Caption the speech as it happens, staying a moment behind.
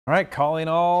All right, calling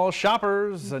all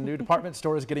shoppers. A new department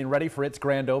store is getting ready for its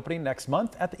grand opening next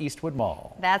month at the Eastwood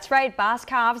Mall. That's right.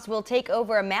 Boscov's will take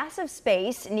over a massive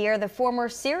space near the former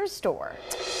Sears store.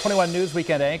 21 News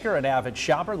weekend anchor and avid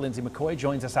shopper Lindsay McCoy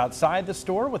joins us outside the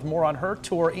store with more on her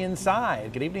tour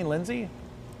inside. Good evening, Lindsay.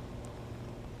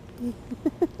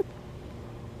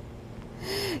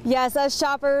 Yes, us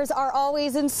shoppers are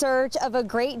always in search of a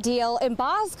great deal, and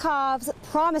Boscov's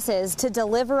promises to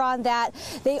deliver on that.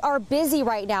 They are busy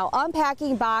right now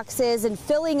unpacking boxes and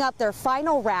filling up their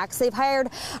final racks. They've hired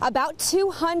about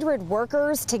 200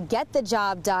 workers to get the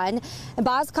job done. And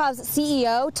Boscov's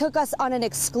CEO took us on an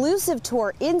exclusive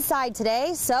tour inside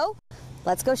today, so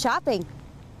let's go shopping.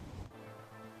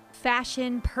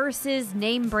 Fashion, purses,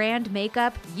 name brand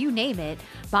makeup, you name it,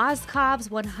 Boscov's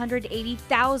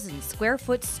 180,000 square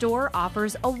foot store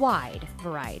offers a wide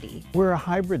variety. We're a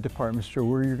hybrid department store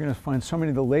where you're going to find so many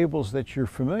of the labels that you're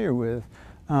familiar with,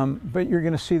 but you're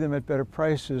going to see them at better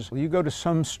prices. You go to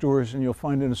some stores and you'll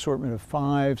find an assortment of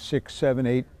 5, 6, 7,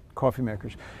 8 coffee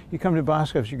makers. You come to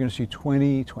Boscov's, you're going to see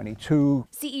 20, 22.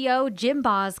 CEO Jim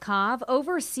Boscov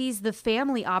oversees the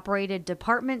family-operated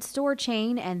department store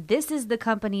chain, and this is the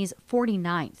company's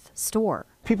 49th store.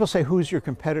 People say, who's your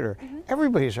competitor?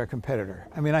 Everybody's our competitor.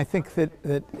 I mean, I think that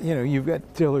you know, you've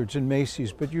got Dillard's and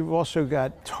Macy's, but you've also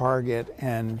got Target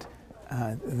and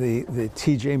the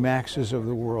TJ Maxx's of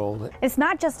the world. It's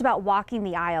not just about walking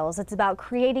the aisles, it's about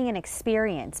creating an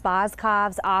experience.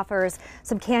 Boscov's offers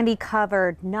some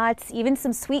candy-covered nuts, even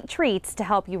some sweet treats to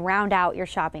help you round out your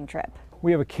shopping trip.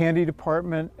 We have a candy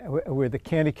department with a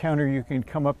candy counter. You can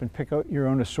come up and pick out your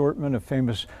own assortment of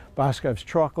famous Boscov's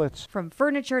chocolates. From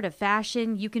furniture to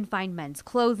fashion, you can find men's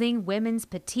clothing, women's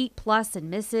petite plus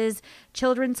and misses,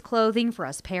 children's clothing for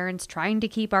us parents trying to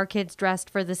keep our kids dressed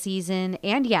for the season,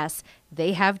 and yes,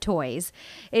 they have toys.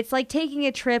 It's like taking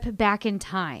a trip back in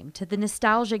time to the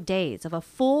nostalgic days of a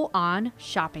full-on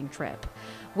shopping trip.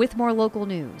 With more local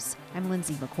news, I'm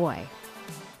Lindsay McCoy.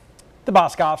 The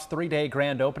Boscov's 3-day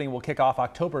grand opening will kick off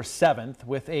October 7th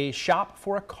with a Shop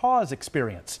for a Cause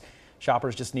experience.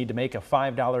 Shoppers just need to make a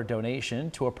 $5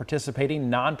 donation to a participating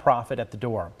nonprofit at the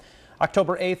door.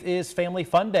 October 8th is Family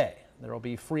Fun Day. There will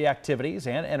be free activities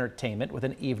and entertainment with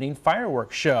an evening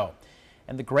fireworks show.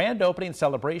 And the grand opening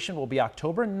celebration will be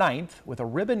October 9th with a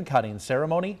ribbon cutting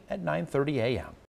ceremony at 9:30 a.m.